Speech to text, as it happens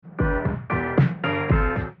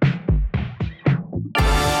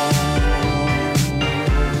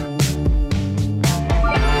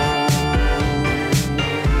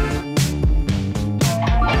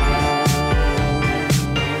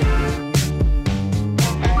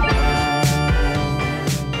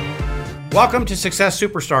Welcome to Success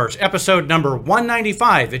Superstars, episode number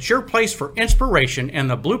 195. It's your place for inspiration and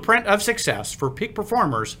the blueprint of success for peak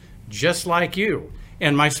performers just like you.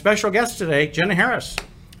 And my special guest today, Jenna Harris.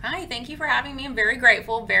 Hi, thank you for having me. I'm very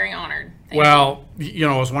grateful, very honored. Well, you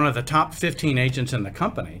know, as one of the top 15 agents in the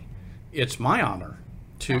company, it's my honor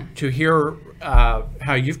to hear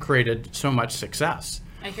how you've created so much success.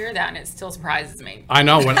 I hear that, and it still surprises me. I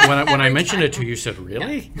know. When I mentioned it to you, you said,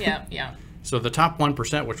 really? Yeah. So the top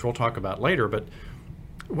 1%, which we'll talk about later, but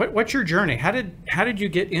what's your journey? How did you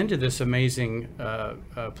get into this amazing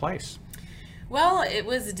place? Well, it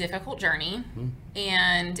was a difficult journey,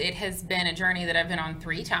 and it has been a journey that I've been on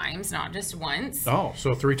 3 times, not just once. Oh,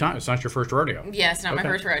 so 3 times. It's not your first rodeo. Yes, not my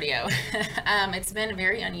first rodeo. It's been a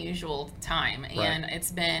very unusual time, and Right. it's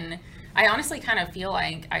been, I honestly kind of feel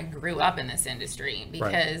like I grew up in this industry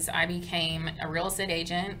because I became a real estate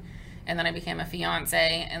agent, and then I became a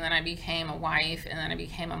fiance, and then I became a wife, and then I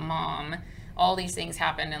became a mom. All these things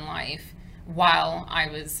happened in life while I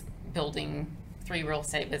was building 3 real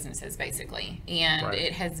estate businesses, basically. And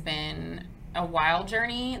it has been a wild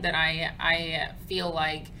journey that I feel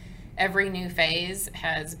like every new phase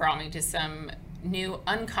has brought me to some new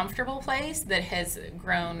uncomfortable place that has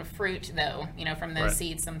grown fruit, though. You know, from those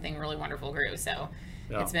seeds, something really wonderful grew. So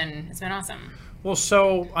it's been awesome. Well,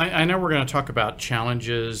 so I know we're going to talk about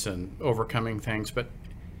challenges and overcoming things, but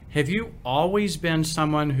have you always been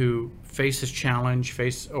someone who faces challenge,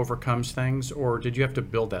 overcomes things, or did you have to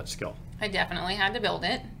build that skill? I definitely had to build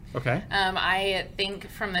it. Okay. I think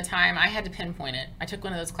from the time I had to pinpoint it. I took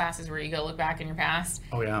one of those classes where you go look back in your past.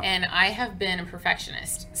 Oh, yeah. And I have been a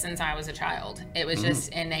perfectionist since I was a child. It was just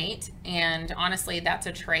innate. And honestly, that's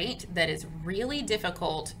a trait that is really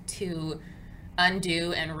difficult to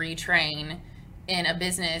undo and retrain in a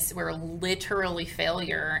business where literally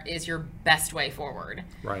failure is your best way forward.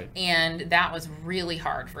 Right. And that was really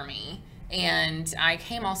hard for me. And I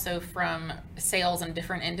came also from sales in a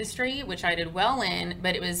different industry, which I did well in,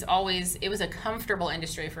 but it was a comfortable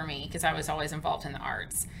industry for me because I was always involved in the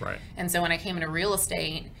arts. Right. And so when I came into real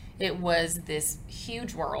estate, it was this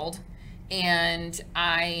huge world, and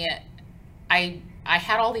I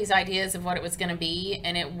had all these ideas of what it was going to be,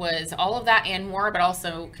 and it was all of that and more, but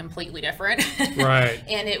also completely different. Right.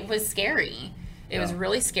 And it was scary. It was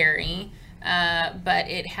really scary, but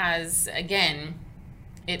it has, again,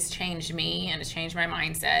 it's changed me and it's changed my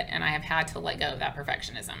mindset, and I have had to let go of that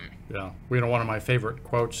perfectionism. Yeah. You know, one of my favorite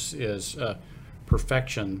quotes is,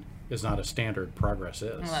 perfection is not a standard, progress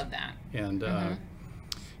is. I love that. And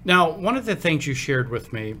now, one of the things you shared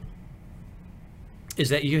with me is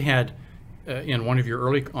that you had, in one of your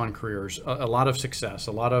early on careers, a lot of success,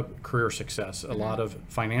 a lot of career success, a lot of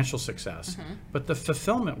financial success, but the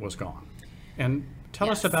fulfillment was gone. And tell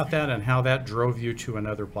us about that and how that drove you to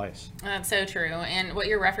another place. That's so true. And what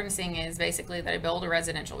you're referencing is basically that I built a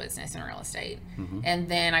residential business in real estate. And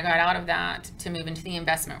then I got out of that to move into the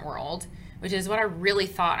investment world, which is what I really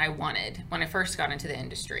thought I wanted when I first got into the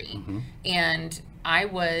industry. And I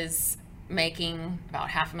was making about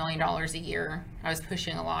 $500,000 a year. I was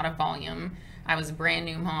pushing a lot of volume. I was a brand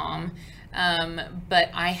new mom. But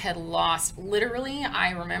I had lost, literally,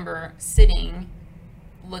 I remember sitting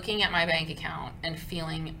looking at my bank account and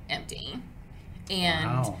feeling empty.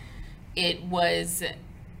 And it was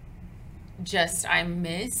just, I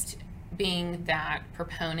missed being that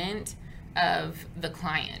proponent of the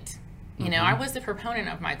client. You know, I was the proponent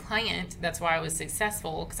of my client. That's why I was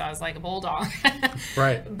successful, because I was like a bulldog.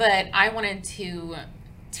 Right. But I wanted to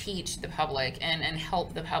teach the public and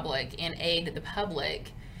help the public and aid the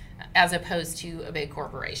public, as opposed to a big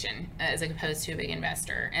corporation, as opposed to a big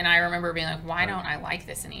investor. And I remember being like, why don't I like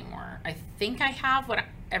this anymore? I think I have what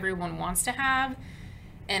everyone wants to have,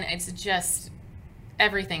 and it's just,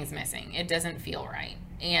 everything's missing. It doesn't feel right.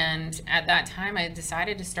 And at that time, I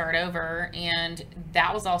decided to start over, and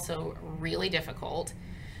that was also really difficult.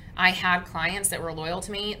 I had clients that were loyal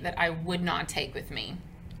to me that I would not take with me.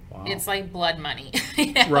 Wow. It's like blood money.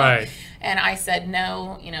 You know? Right. And I said,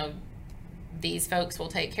 no, you know, these folks will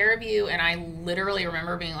take care of you. And I literally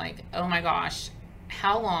remember being like, oh my gosh,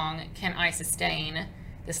 how long can I sustain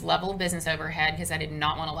this level of business overhead? Because I did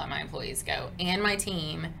not want to let my employees go and my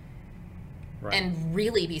team and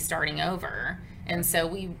really be starting over. And so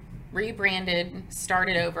we rebranded,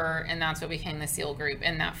 started over, and that's what became the SEAL Group.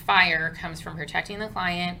 And that fire comes from protecting the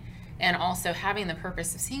client and also having the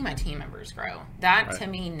purpose of seeing my team members grow. That to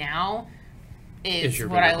me now is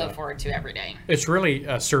what I look forward to every day. It's really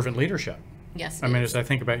servant leadership. Yes. I mean, as I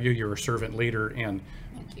think about you, you're a servant leader, and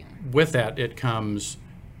thank you. With that, it comes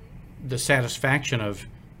the satisfaction of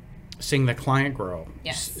seeing the client grow,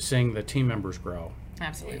 seeing the team members grow.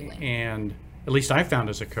 Absolutely. And at least I found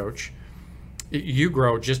as a coach, You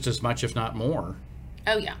grow just as much, if not more,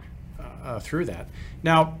 Oh yeah. through that.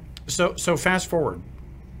 Now, so fast forward.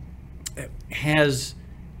 Has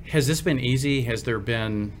this been easy? Has there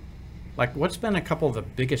been, like, what's been a couple of the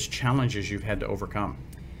biggest challenges you've had to overcome?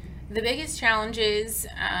 The biggest challenges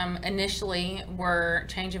initially were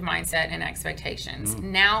change of mindset and expectations.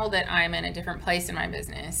 Now that I'm in a different place in my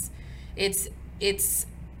business, it's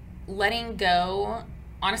letting go.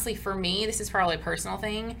 Honestly, for me, this is probably a personal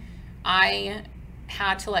thing. I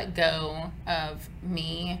had to let go of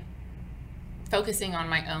me focusing on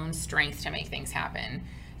my own strength to make things happen.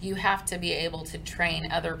 You have to be able to train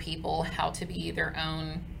other people how to be their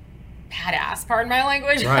own badass. Pardon my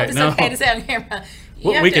language. Right, It's no. okay to say on camera.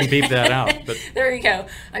 Well, we can beep that out. But There you go.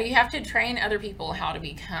 You have to train other people how to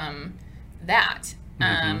become that.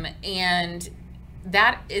 And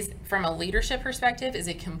that is, from a leadership perspective, is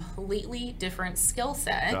a completely different skill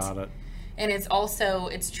set. got it. And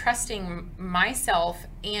it's trusting myself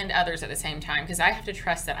and others at the same time, because I have to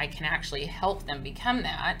trust that I can actually help them become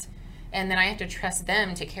that. And then I have to trust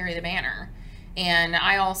them to carry the banner. And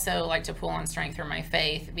I also like to pull on strength from my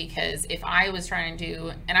faith, because if I was trying to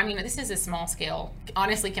do, and I mean, this is a small scale,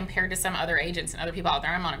 honestly, compared to some other agents and other people out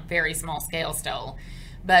there, I'm on a very small scale still.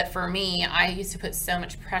 But for me, I used to put so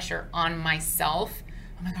much pressure on myself.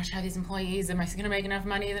 Oh my gosh, I have these employees. Am I going to make enough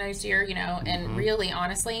money the next year? You know, and really,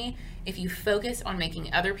 honestly, if you focus on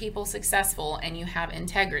making other people successful and you have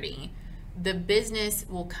integrity, the business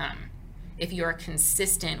will come. If you are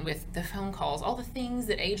consistent with the phone calls, all the things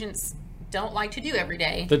that agents don't like to do every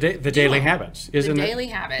day. The daily habits, isn't it? Daily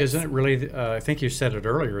habits. Isn't it really? I think you said it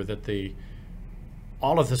earlier that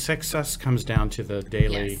all of the success comes down to the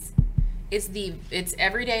daily. Yes. It's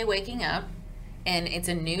every day waking up, and it's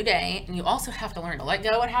a new day, and you also have to learn to let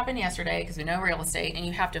go what happened yesterday, because we know real estate, and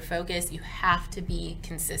you have to focus. You have to be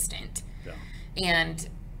consistent. Yeah. And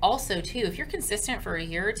also too, if you're consistent for a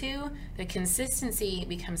year or two, the consistency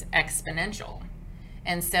becomes exponential.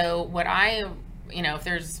 And so if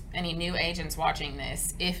there's any new agents watching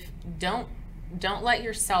this, don't let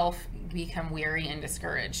yourself become weary and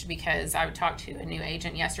discouraged, because I talked to a new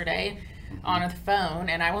agent yesterday on the phone,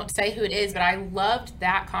 and I won't say who it is, but I loved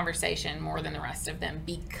that conversation more than the rest of them,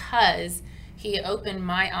 because he opened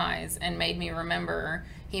my eyes and made me remember.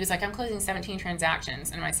 He was like, I'm closing 17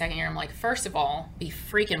 transactions in my second year. I'm like, first of all, be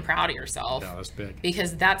freaking proud of yourself. Yeah, that's big.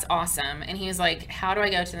 Because that's awesome. And he was like, how do I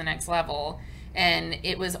go to the next level? And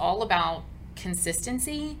it was all about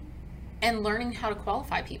consistency and learning how to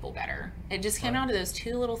qualify people better. It just came down to those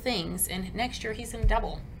two little things, and next year he's going to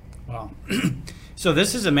double. Wow. So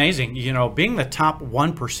this is amazing. You know, being the top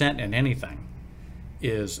 1% in anything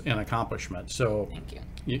is an accomplishment. So, Thank you.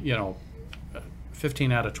 you know,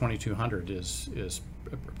 15 out of 2,200 is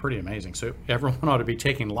pretty amazing. So everyone ought to be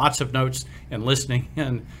taking lots of notes and listening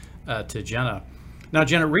in to Jenna. Now,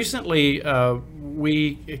 Jenna, recently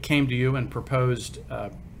we came to you and proposed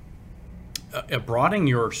broadening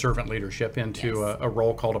your servant leadership into Yes. a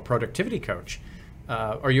role called a productivity coach.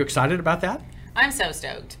 Are you excited about that? I'm so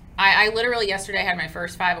stoked. I literally yesterday had my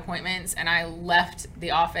first 5 appointments, and I left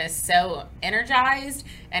the office so energized,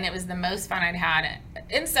 and it was the most fun I'd had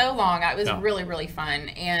in so long. It was really, really fun.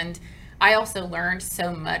 And I also learned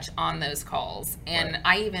so much on those calls. And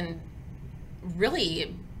I even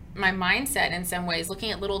really, my mindset in some ways,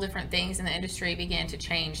 looking at little different things in the industry, began to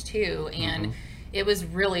change too. And it was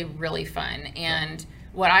really, really fun. And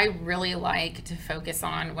what I really like to focus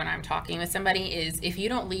on when I'm talking with somebody is, if you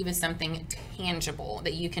don't leave with something tangible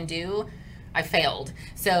that you can do, I failed.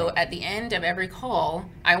 So at the end of every call,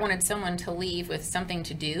 I wanted someone to leave with something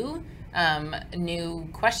to do, new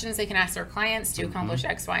questions they can ask their clients to accomplish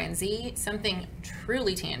X, Y, and Z, something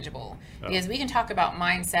truly tangible. Because we can talk about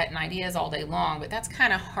mindset and ideas all day long, but that's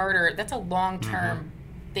kind of harder. That's a long-term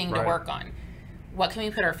thing to work on. What can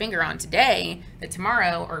we put our finger on today that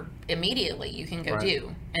tomorrow or immediately you can go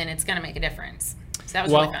do, and it's going to make a difference. So that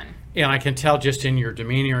was really fun. And I can tell just in your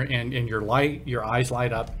demeanor and in your eyes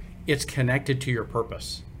light up, it's connected to your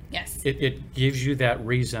purpose. Yes. It gives you that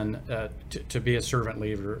reason to be a servant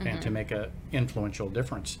leader and to make an influential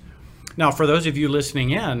difference. Now, for those of you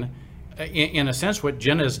listening in a sense, what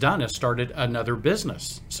Jenna has done is started another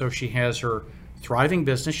business. So she has her thriving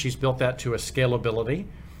business. She's built that to a scalability,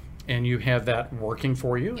 and you have that working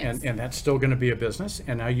for you, and that's still going to be a business.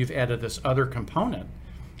 And now you've added this other component.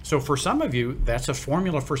 So for some of you, that's a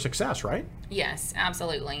formula for success, right? Yes,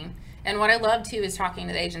 absolutely. And what I love too is talking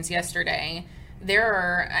to the agents yesterday. There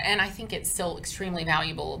are, and I think it's still extremely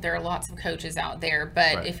valuable, there are lots of coaches out there,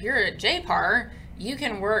 but if you're at JPAR, you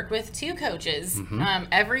can work with 2 coaches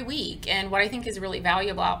every week. And what I think is really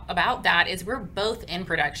valuable about that is we're both in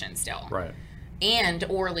production still. Right. and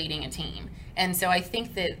or leading a team. And so I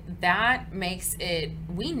think that makes it,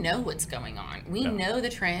 we know what's going on. We know the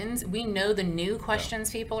trends. We know the new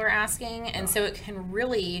questions people are asking. And so it can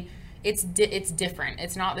really, it's different.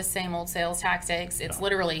 It's not the same old sales tactics. It's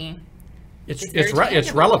literally,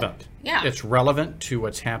 it's relevant. Yeah. It's relevant to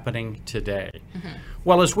what's happening today.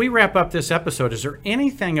 Well, as we wrap up this episode, is there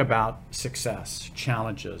anything about success,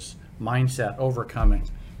 challenges, mindset, overcoming?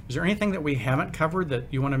 Is there anything that we haven't covered that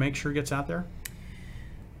you want to make sure gets out there?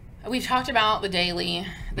 We've talked about the daily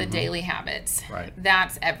habits. Right.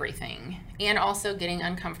 That's everything. And also getting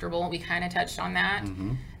uncomfortable. We kind of touched on that.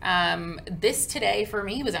 This today for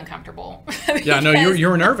me was uncomfortable. Yeah, no, you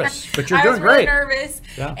were nervous, but you're doing really great. Nervous.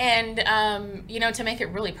 Yeah. And, to make it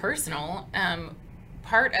really personal,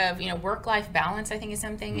 part of, work-life balance, I think, is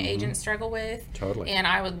something agents struggle with. Totally. And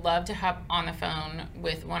I would love to hop on the phone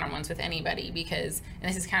with one-on-ones with anybody because, and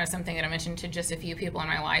this is kind of something that I mentioned to just a few people in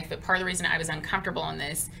my life, but part of the reason I was uncomfortable on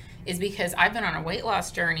this is because I've been on a weight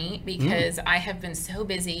loss journey because I have been so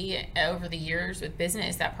busy over the years with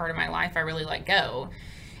business, that part of my life I really let go.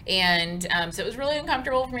 And so it was really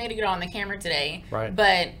uncomfortable for me to get on the camera today. Right.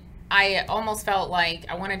 But I almost felt like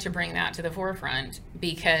I wanted to bring that to the forefront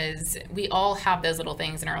because we all have those little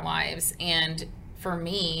things in our lives. And for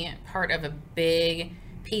me, part of a big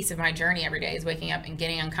piece of my journey every day is waking up and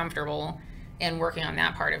getting uncomfortable and working on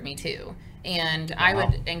that part of me too. And I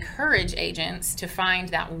would encourage agents to find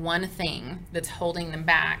that one thing that's holding them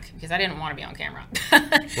back, because I didn't want to be on camera.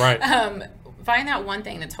 Right. Find that one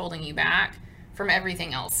thing that's holding you back from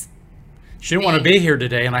everything else. She didn't want to be here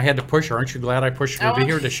today, and I had to push her. Aren't you glad I pushed her to be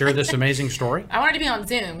here to share this amazing story? I wanted to be on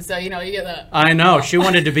Zoom, so you get the... I know. She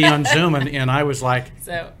wanted to be on Zoom, and I was like,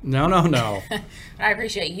 no. I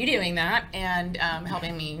appreciate you doing that and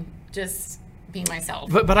helping me just be myself.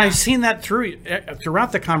 But I've seen that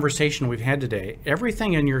throughout the conversation we've had today.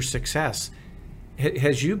 Everything in your success,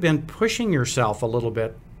 has you been pushing yourself a little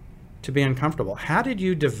bit to be uncomfortable? How did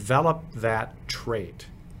you develop that trait?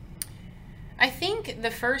 I think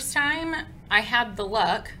the first time I had the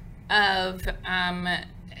luck of,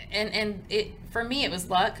 and it, for me it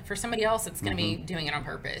was luck. For somebody else, it's going to be doing it on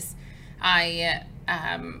purpose. I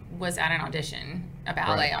was at an audition, a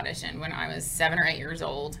ballet audition, when I was 7 or 8 years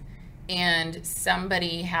old, and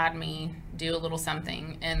somebody had me do a little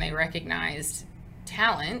something, and they recognized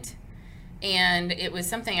talent, and it was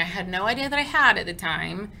something I had no idea that I had at the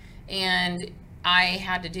time, and I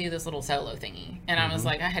had to do this little solo thingy, and I was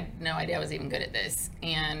like, I had no idea I was even good at this,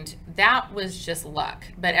 and that was just luck.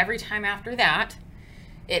 But every time after that,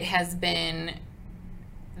 it has been,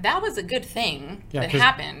 that was a good thing that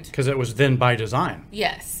happened. Because it was then by design.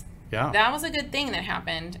 Yes. Yeah. That was a good thing that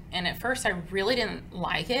happened, and at first I really didn't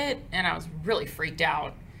like it, and I was really freaked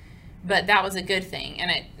out, but that was a good thing, and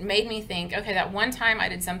it made me think, okay, that one time I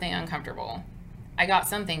did something uncomfortable, I got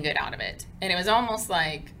something good out of it, and it was almost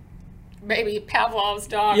like maybe Pavlov's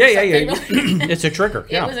dog. Yeah. It's a trigger.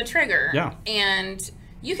 It was a trigger. Yeah. And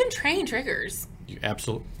you can train triggers.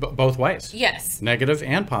 Absolutely. Both ways. Yes. Negative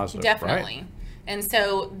and positive. Definitely. Right? And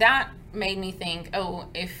so that made me think, oh,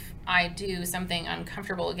 if I do something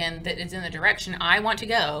uncomfortable again that is in the direction I want to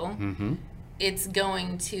go, it's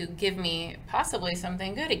going to give me possibly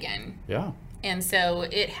something good again. Yeah. And so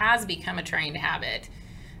it has become a trained habit.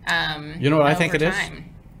 You know what I think it is? time.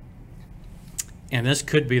 And this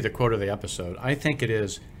could be the quote of the episode. I think it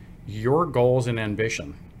is your goals and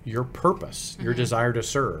ambition, your purpose, your desire to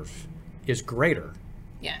serve is greater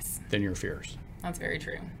than your fears. That's very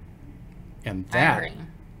true. And I agree.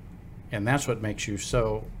 And that's what makes you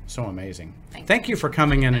so amazing. Thank you for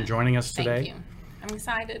coming in and joining us today. Thank you. I'm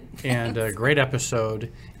excited. And a great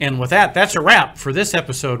episode. And with that, that's a wrap for this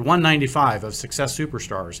episode 195 of Success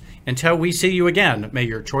Superstars. Until we see you again, may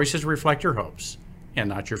your choices reflect your hopes and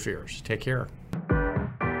not your fears. Take care.